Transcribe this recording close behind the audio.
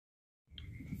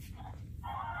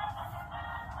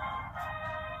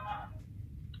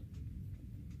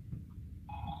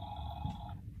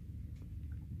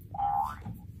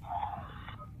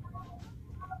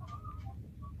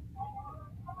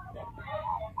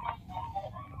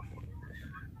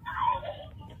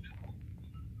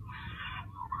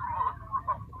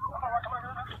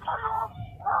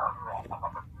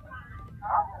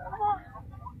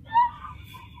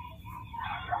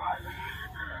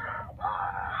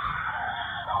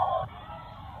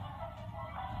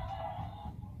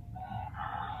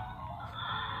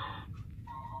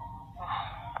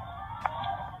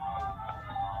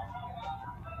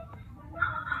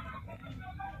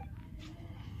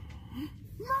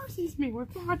Excuse me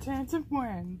with bartends and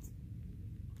friends.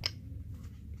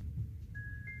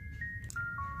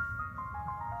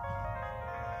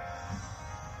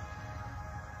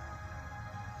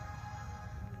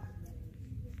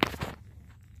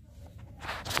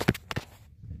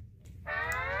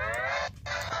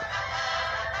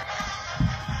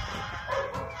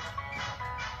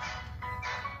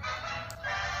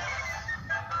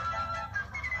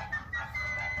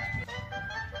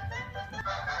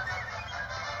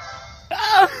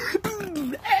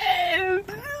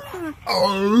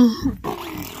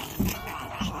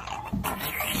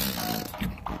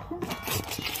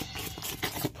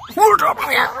 What up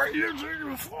here? You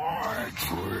do fine,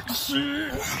 Trixie.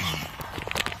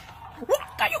 What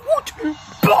do you want?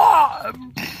 Bob!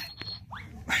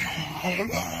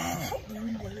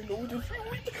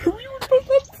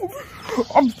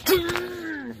 I'm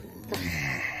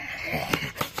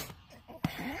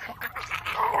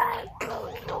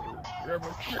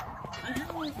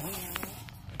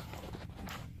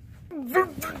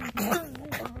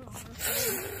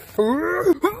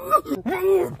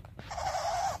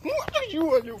What are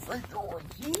you and your friend doing?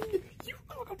 You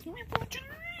look up to me for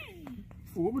July.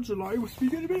 4th of July was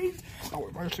speaking to me. Oh,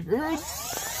 it must have been.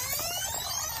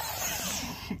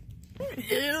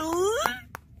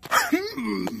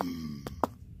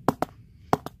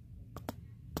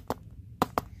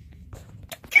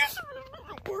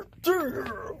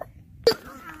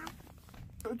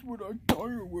 That's what I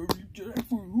tire when we get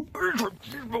food.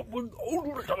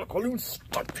 I call him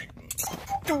stuck.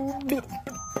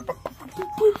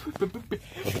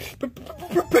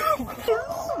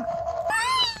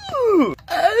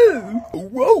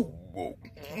 Whoa!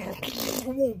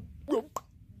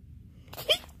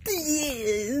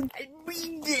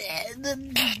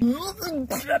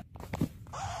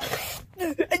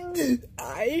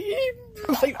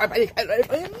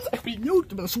 I've been used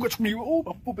to switch me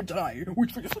over for the die,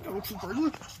 which is a super.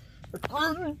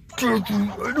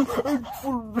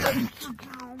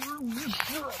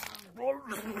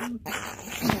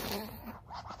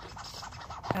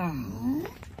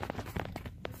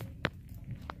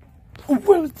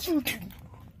 Well, children,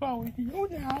 how are you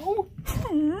now?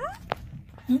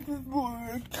 This is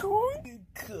my toy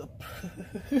cup.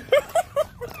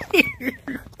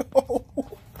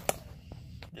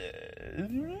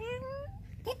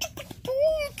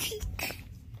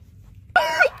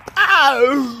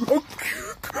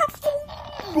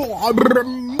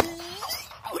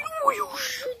 You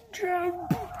should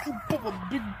have a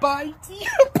big bite.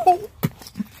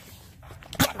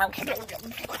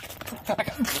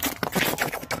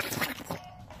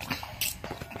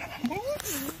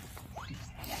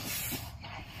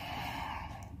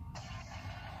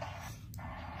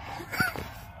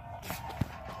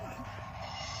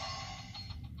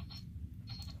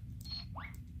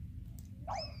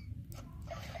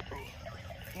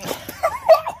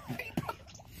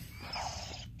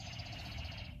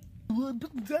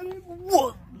 That is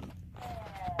one.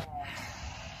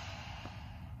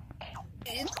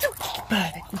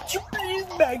 Would you please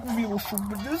make me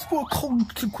this for a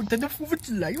consequence of the 4th of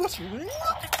July or something?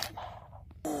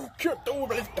 Can't do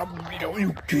it,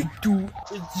 you can't do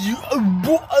it. You are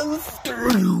monster.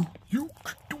 You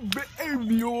can do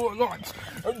behavior or not.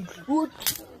 And what?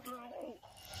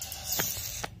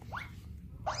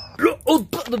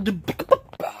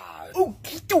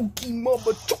 Okie dokie,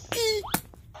 Mama Chucky.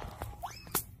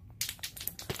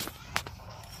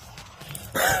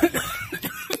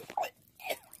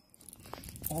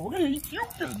 Okay, you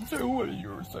can say what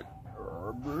you're saying.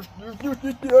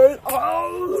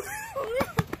 Oh!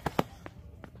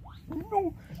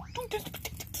 No, don't just.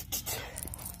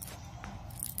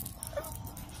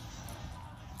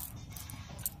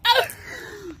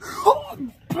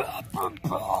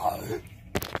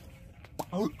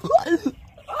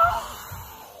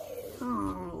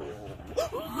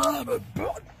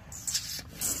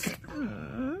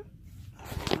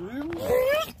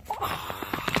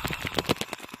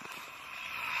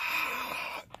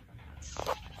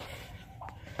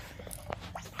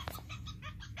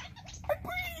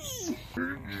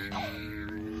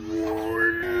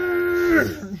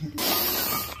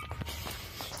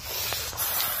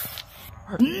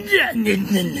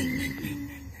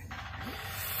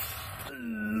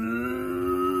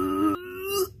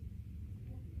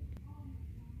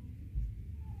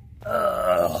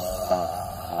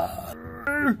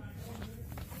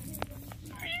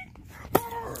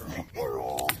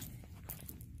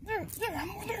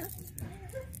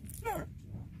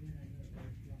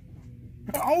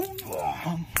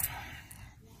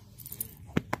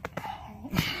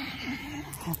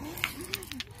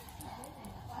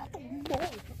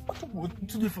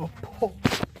 sniff a pop.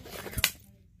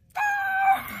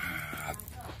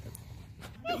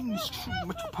 Things too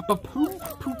much papa poo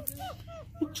poo.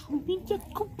 It will be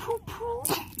just go poo poo.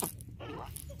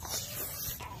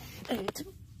 And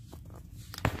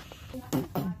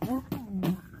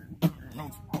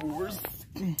of course,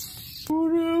 wait.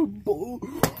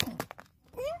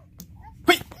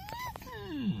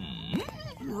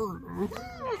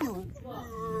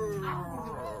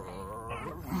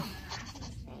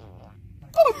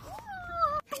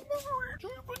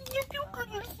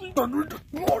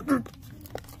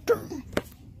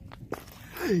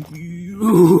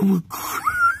 You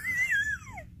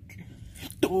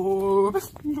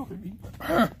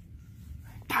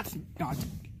that's not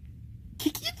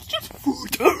Kiki, it's just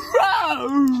food.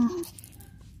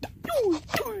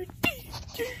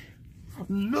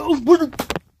 No, but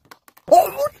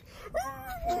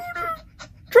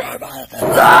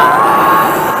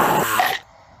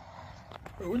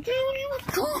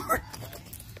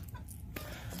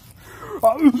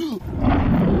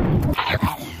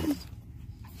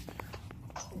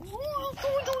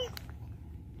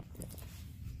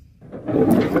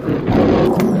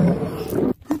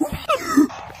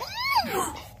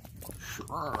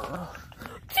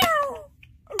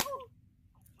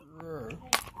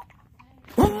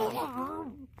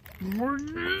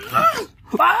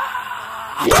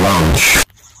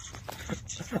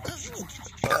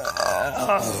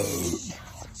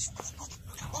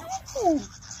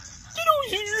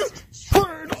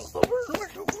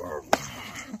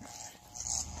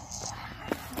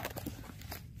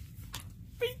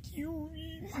thank you.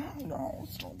 No,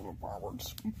 stop the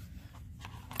fireworks.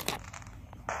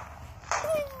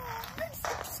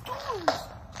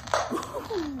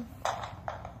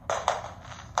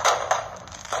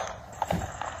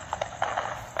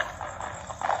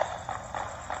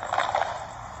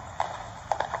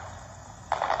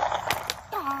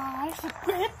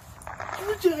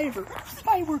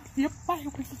 Fireworks, the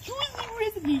fireworks,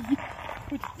 Juicy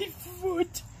with the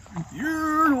foot. Yeah, I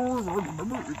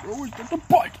remember it always got the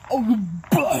bite of the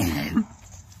butt.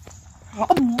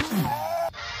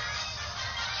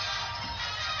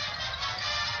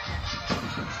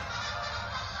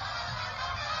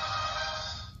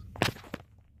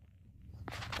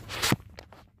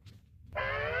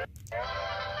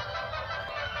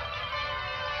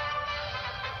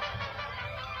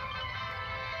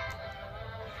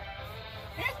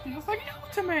 It feels like an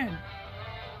ultimate.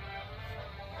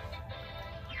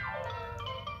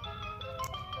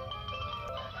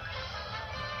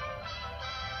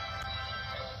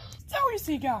 So you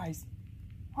see, guys,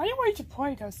 are you ready to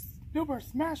play the Super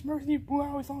Smash Mercy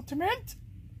Bros Ultimate?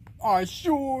 I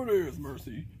sure is,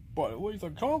 Mercy, but at least I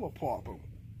call a papa.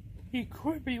 He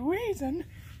could be reason.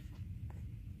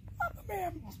 I'm the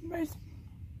man who makes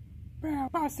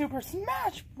my Super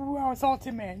Smash Bros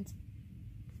Ultimate.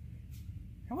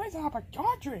 At least I have a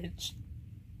cartridge.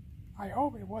 I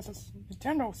hope it was a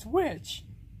Nintendo Switch.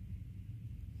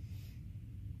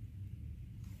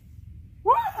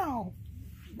 Wow!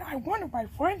 I wonder what my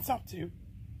friend's up to.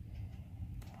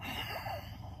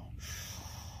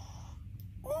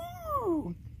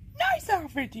 Ooh! Nice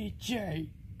outfit, DJ!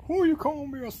 Who you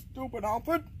calling me a stupid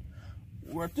outfit?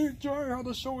 What DJ had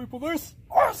to show me for this?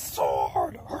 A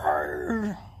sword!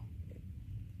 Hey!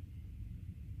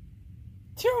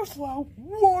 Too slow.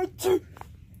 What?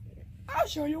 I'll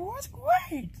show you what's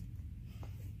great.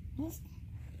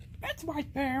 It's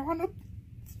right there on the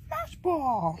Smash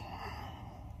Ball.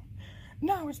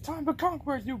 Now it's time to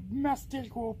conquer, you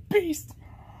mystical beast.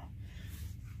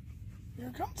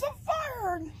 Here comes the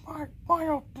fire in my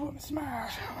final boom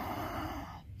smash.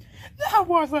 That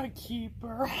was a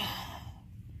keeper.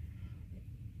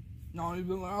 Not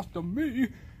even asking me.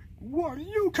 Well,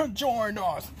 you can join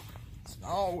us.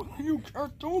 No, you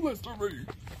can't do this to me.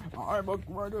 I'm the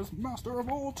greatest master of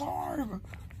all time.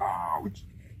 Ouch!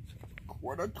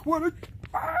 Quit it, quit it.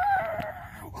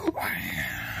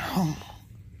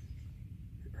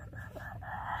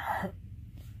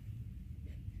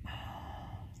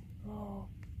 Oh.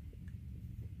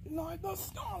 Like the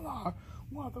Starlight,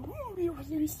 while the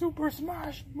Ruby Super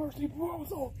Smash Mercy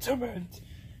Bros Ultimate.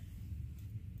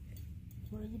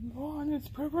 Play the bond its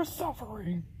pure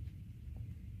suffering.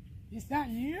 Is that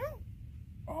you?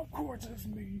 Of course it's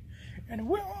me, and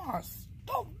we're us,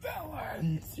 the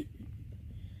villains!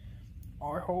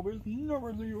 I hope it's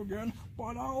never see you again,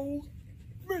 but I'll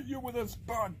meet you with this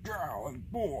bad gal and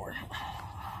boy.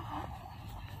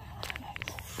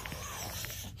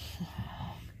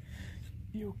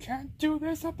 You can't do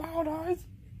this about us.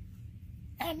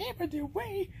 And never do we.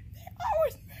 They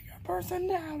always make a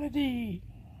personality.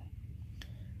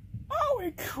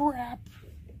 Holy crap.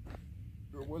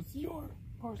 it was your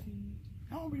person.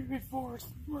 I'll be before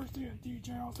Mercy and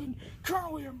DJ Alton,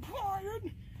 Carly and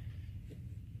Brian.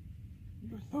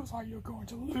 Looks like you're going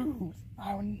to lose.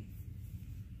 I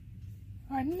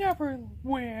never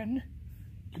win.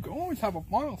 You can always have a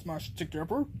final smash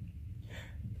together.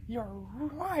 You're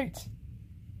right.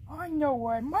 I know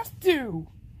what I must do.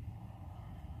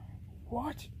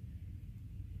 What?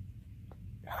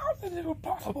 How is it even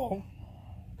possible?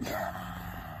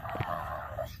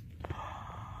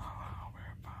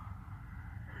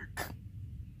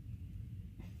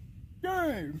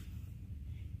 Yay!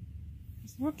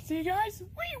 Look, see guys,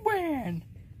 we win!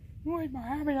 With my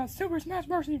having a Super Smash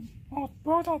Bros.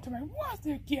 Both Ultimate was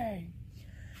the game.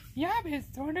 Yep,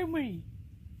 it's totally me.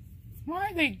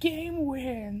 Why the game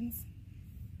wins?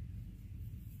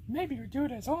 Maybe you do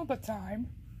this all the time.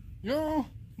 Yeah,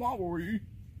 not worry.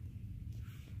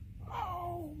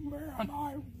 Oh man,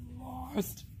 I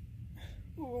lost.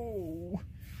 Oh.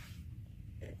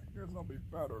 I guess I'll be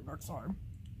better next time.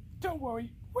 Don't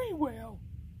worry, we will.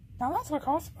 Now that's what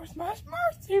calls Super Smash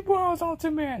Mercy Bros.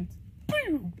 Ultimate.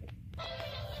 Boom!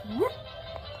 Whoop.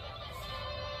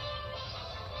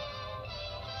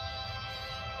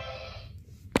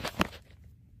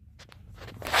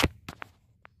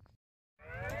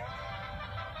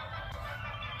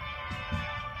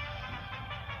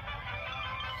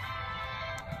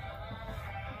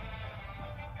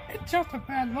 It's just a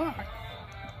bad luck.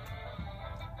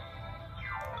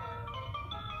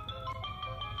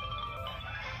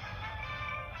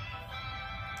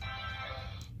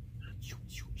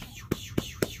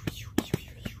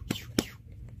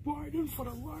 Biden, for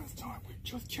the last time, we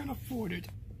just can't afford it.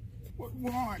 But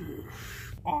why?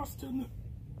 Austin,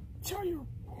 tell your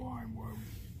prime where we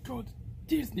go to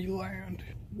Disneyland.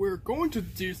 We're going to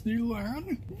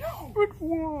Disneyland? No! But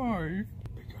why?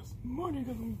 Because money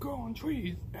doesn't grow on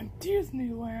trees, and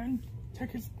Disneyland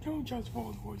tickets don't just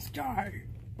fall toward the sky.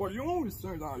 But you always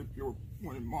say that if you're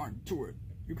putting mind to it,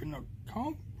 you can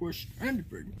accomplish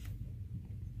anything.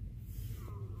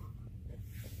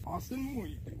 Austin,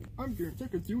 wait. I'm going to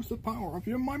take a use the power of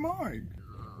my mind.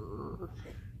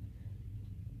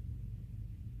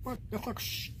 But it's like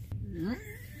shh.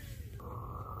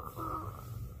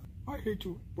 I hate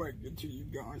to break it to you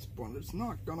guys, but it's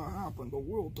not gonna happen. The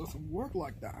world doesn't work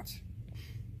like that.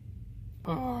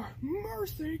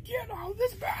 Mercy, get out of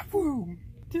this bathroom!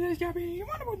 Today's gonna be a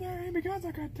wonderful day because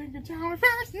I got taken shower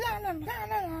first. La la la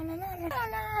la la la la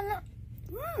la la.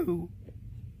 Ooh.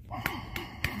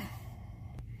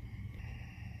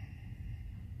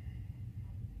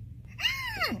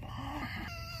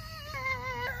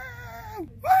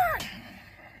 What?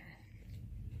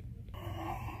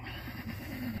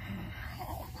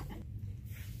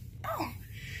 Oh.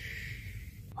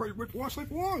 Hurry with what's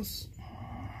like was.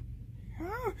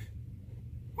 Huh?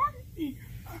 What? Wait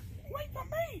for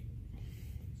me.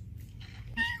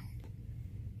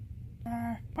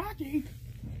 Buggy.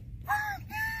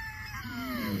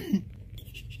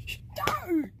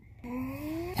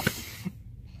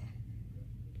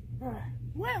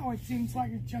 Well, it seems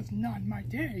like it's just not my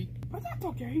day. But that's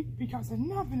okay, because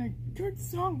nothing a good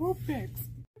song will fix.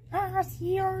 Pass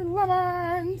your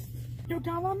lemons, you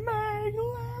gotta make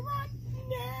lemonade.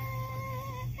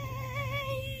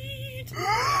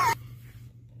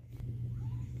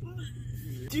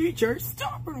 DJ,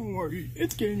 stop it already.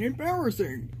 It's getting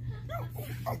embarrassing.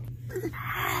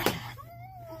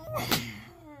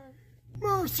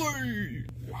 Mercy!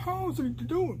 How's it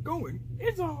going?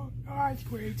 It's all right,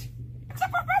 great.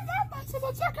 Except for that less than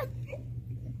a second.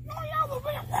 Oh yeah, there'll be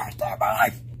a worst day of my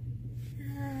life.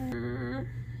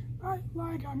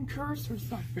 Like I'm cursed or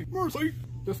something. Mercy,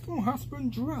 the school has been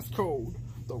dress code.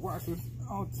 The rest is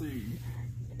outside.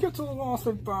 Get to the lost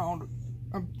and found.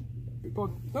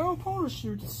 But they'll punish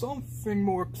you to something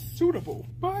more suitable.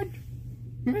 But,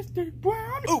 Mr.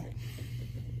 Brown? Oh!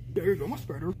 There you go, much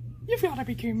better. You've gotta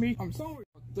be kidding me. I'm sorry,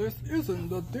 but this isn't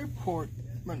the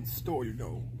department store, you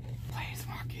know. Please,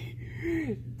 Rocky.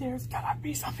 There's gotta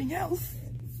be something else.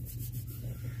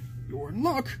 You're in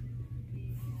luck.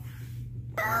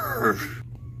 Huh?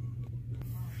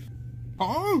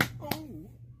 Oh!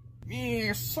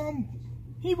 Yeah, some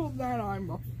people that I'm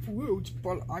a fruit,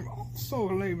 but I'm also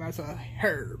lame as a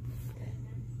herb.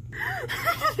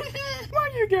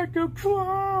 Why'd you get good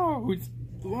clothes?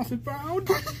 Lost and found?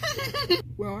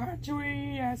 Well,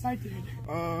 actually, yes, I did.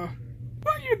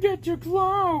 Why'd you get your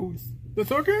clothes? The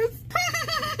circus?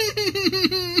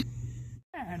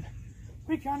 Man,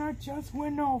 we kinda just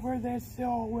went over this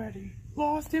already.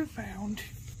 Lost and found.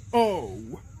 Oh.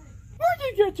 Where'd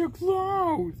you get your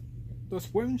clothes? The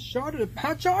swim shot at a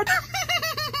pat shot?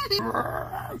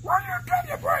 Where you get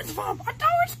your brains from? A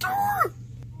toy store?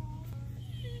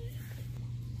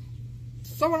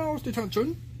 7 hours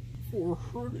detention for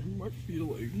hurting my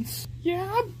feelings.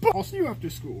 Yeah, but I'll see you after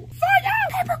school. Find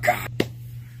out, paper cut!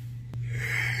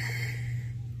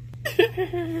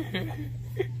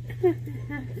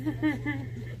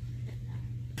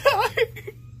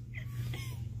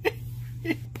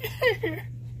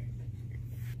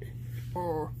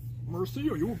 Mercy,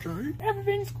 are you okay?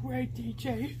 Everything's great,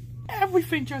 DJ.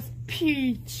 Everything just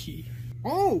peachy.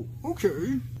 Oh,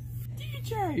 okay.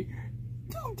 DJ,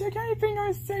 don't take anything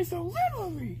I say so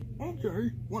literally.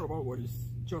 Okay, what about what you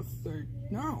just say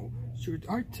now? Should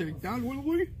I take that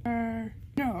literally?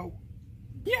 No.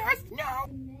 Yes, no.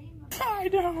 I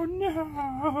don't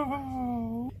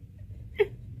know.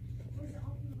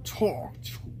 Talk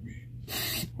to me.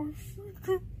 I think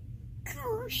you're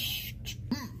cursed.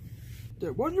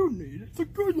 That what you need is a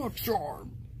good luck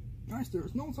charm. Nice,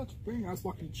 there's no such thing as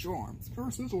lucky charms,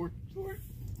 curses, or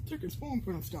tickets for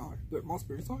Einstein. There must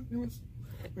be some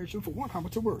explanation for what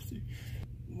happened to Mercy.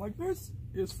 Like this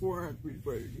is for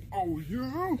everybody. Oh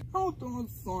yeah? How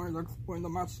does science explain the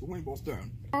magic rainbows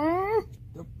then?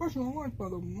 The personal life by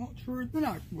the monster in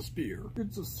atmosphere.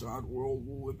 It's a sad world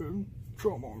we live in.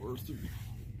 Come on, Mercy.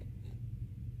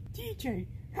 DJ,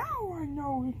 how I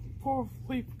know it's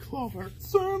 4-leaf clover?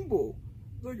 Simple.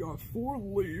 They got 4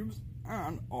 leaves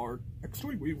and are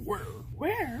extremely rare.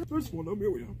 Rare? There's 1 in a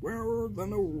million. Rarer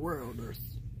than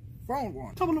awareness. Found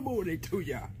one. Top of the morning to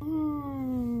ya.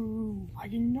 Ooh, I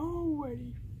can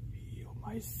already feel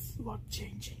my luck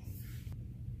changing.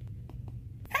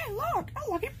 Hey, look! A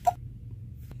lucky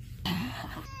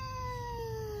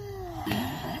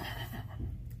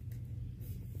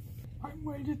I'm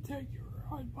ready to take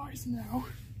your advice now.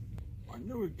 I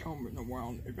know it's coming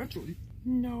around eventually.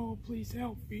 No, please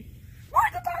help me. Why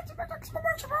did I have to make an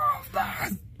explanation for all of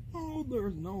that? Oh,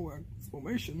 there's no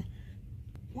explanation.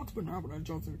 What's been happening is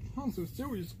just a constant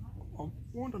series of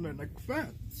wonderland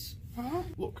events. Huh?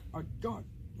 Look, I got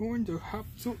going to have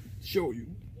to show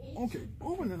you. Okay,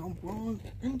 opening umbrella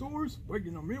indoors,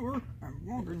 breaking a mirror, and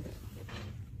walking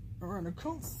around a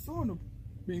constant of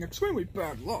being extremely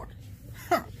bad luck.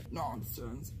 Ha!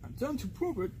 Nonsense. And then to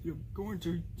prove it, you're going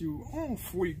to do all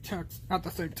 3 texts at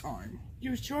the same time.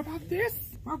 You sure about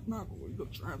this? Mathematically, the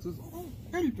chances of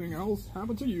anything else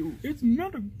happen to you, it's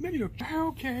many.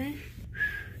 Okay.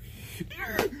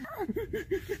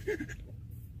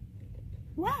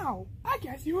 Wow, I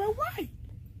guess you were right.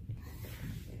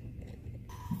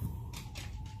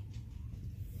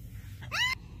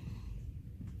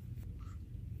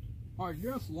 I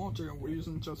guess logic and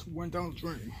reason just went down the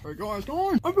drain. Hey guys,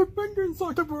 I've been thinking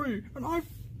scientifically, and I've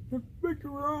figured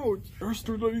out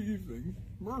yesterday evening,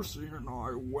 Mercy and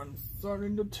I went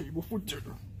setting the table for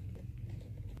dinner.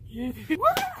 Yeah.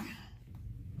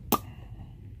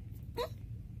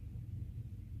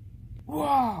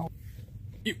 Wow!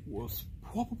 It was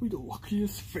probably the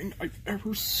luckiest thing I've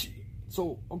ever seen.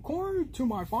 So, according to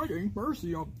my finding,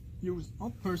 Mercy used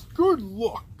up his good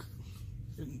luck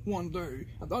in one day,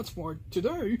 and that's why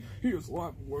today he is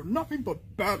left with nothing but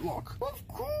bad luck. Of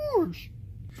course!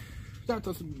 That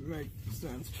doesn't make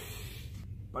sense,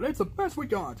 but it's the best we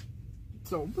got.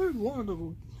 So this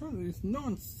logical, this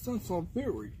nonsensical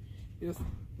theory is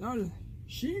that if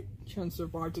she can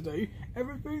survive today,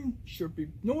 everything should be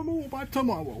normal by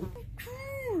tomorrow. Of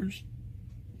course!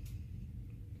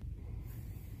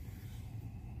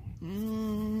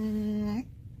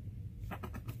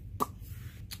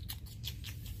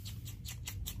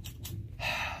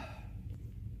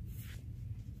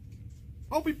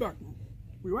 I'll be back.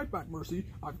 Be right back, Mercy.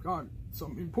 I've got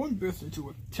some important business to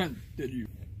attend to you.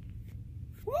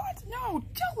 What? No,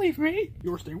 don't leave me.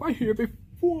 You're staying right here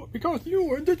because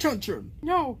you are in detention.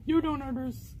 No, you don't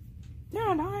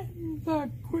understand. I'm the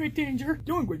great danger.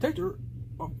 You're in great danger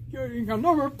of getting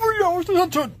another 3 hours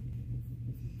detention.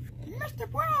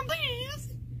 Mr. Brown,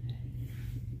 please.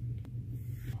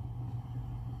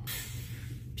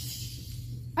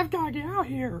 I've got to get out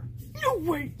here. No,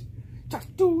 wait.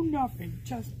 Just do nothing.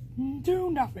 Just do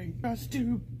nothing. Just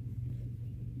do.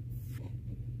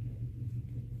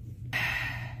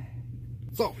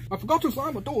 So, I forgot to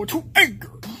slam the door to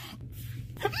anchor.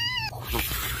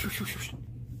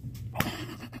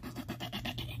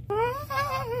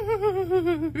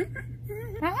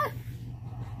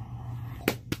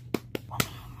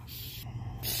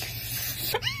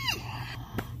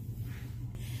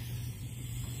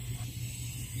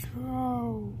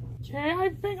 Okay, I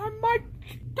think I might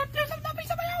get this and be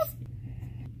somebody else.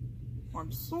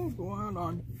 I'm so glad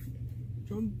I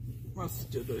just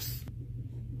did this.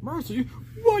 Mercy,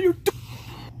 what are you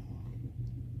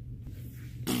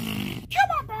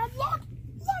Come on, bad luck!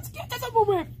 Let's get this over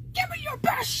with! Give me your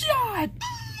best shot!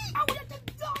 I want to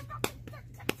die!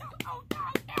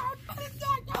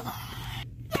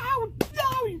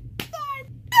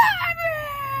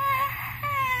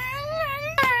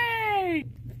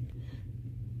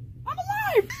 I'm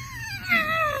alive!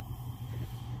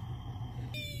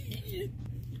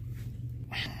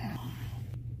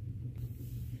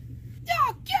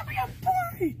 Oh, give me a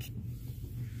break!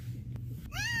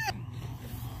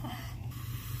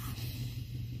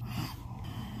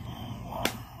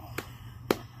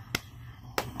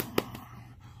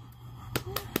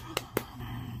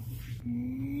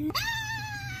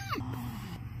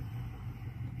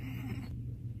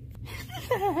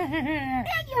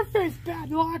 In your face,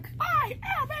 bad luck! I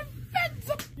am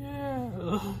invincible!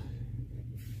 Yeah.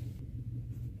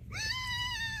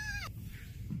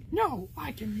 No,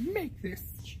 I can make this.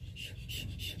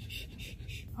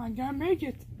 I'm gonna make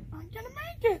it. I'm gonna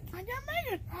make it. I'm gonna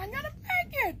make it. I'm gonna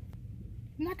make it.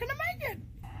 I'm not gonna make it.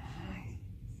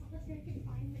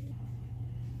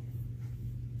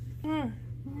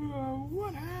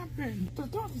 What happened? The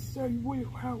doctor said we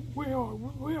are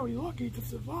very lucky to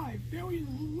survive. Very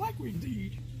lucky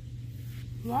indeed.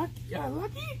 Lucky?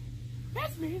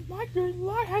 That means my good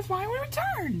luck has finally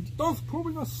returned. Thus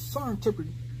proving us scientific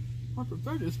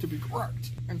hypothesis to be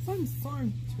correct. And since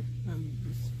science and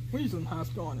reason has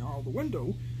gone out the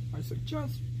window, I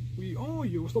suggest we all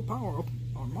use the power of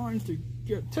our minds to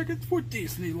get tickets for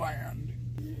Disneyland.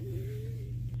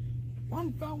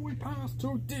 One family pass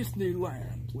to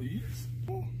Disneyland, please.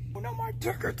 Oh, not my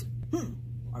ticket.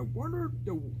 I wonder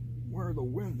where the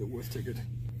wind was ticket.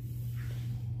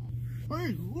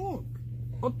 Hey, look,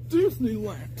 a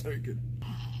Disneyland ticket.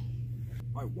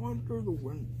 I wonder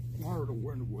where the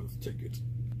wind was ticket.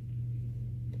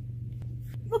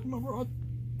 Look, remember a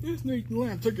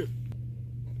Disneyland ticket.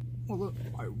 Well,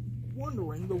 I'm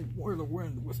wondering where the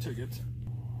wind was ticket.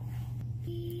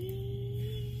 Yay!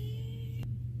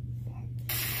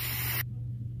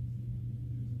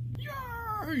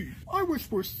 I wish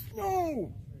for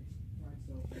snow.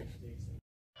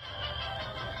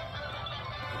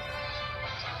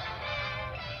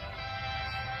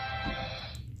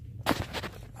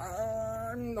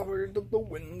 I'm the wind of the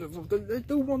windows of the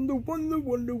little wonder.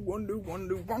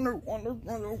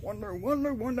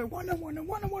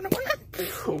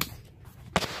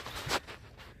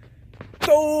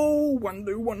 So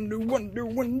wonder,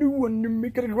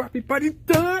 make it a crappy party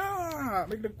day.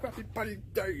 Make it a crappy party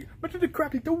day. Make it a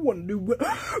crappy to wonder.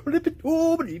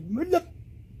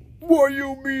 What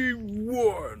you mean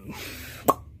one?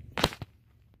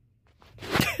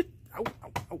 Ow,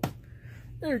 ow, ow.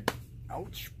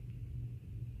 Ouch.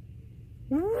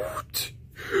 What?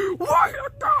 Why I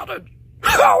got it?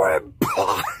 How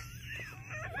impossible!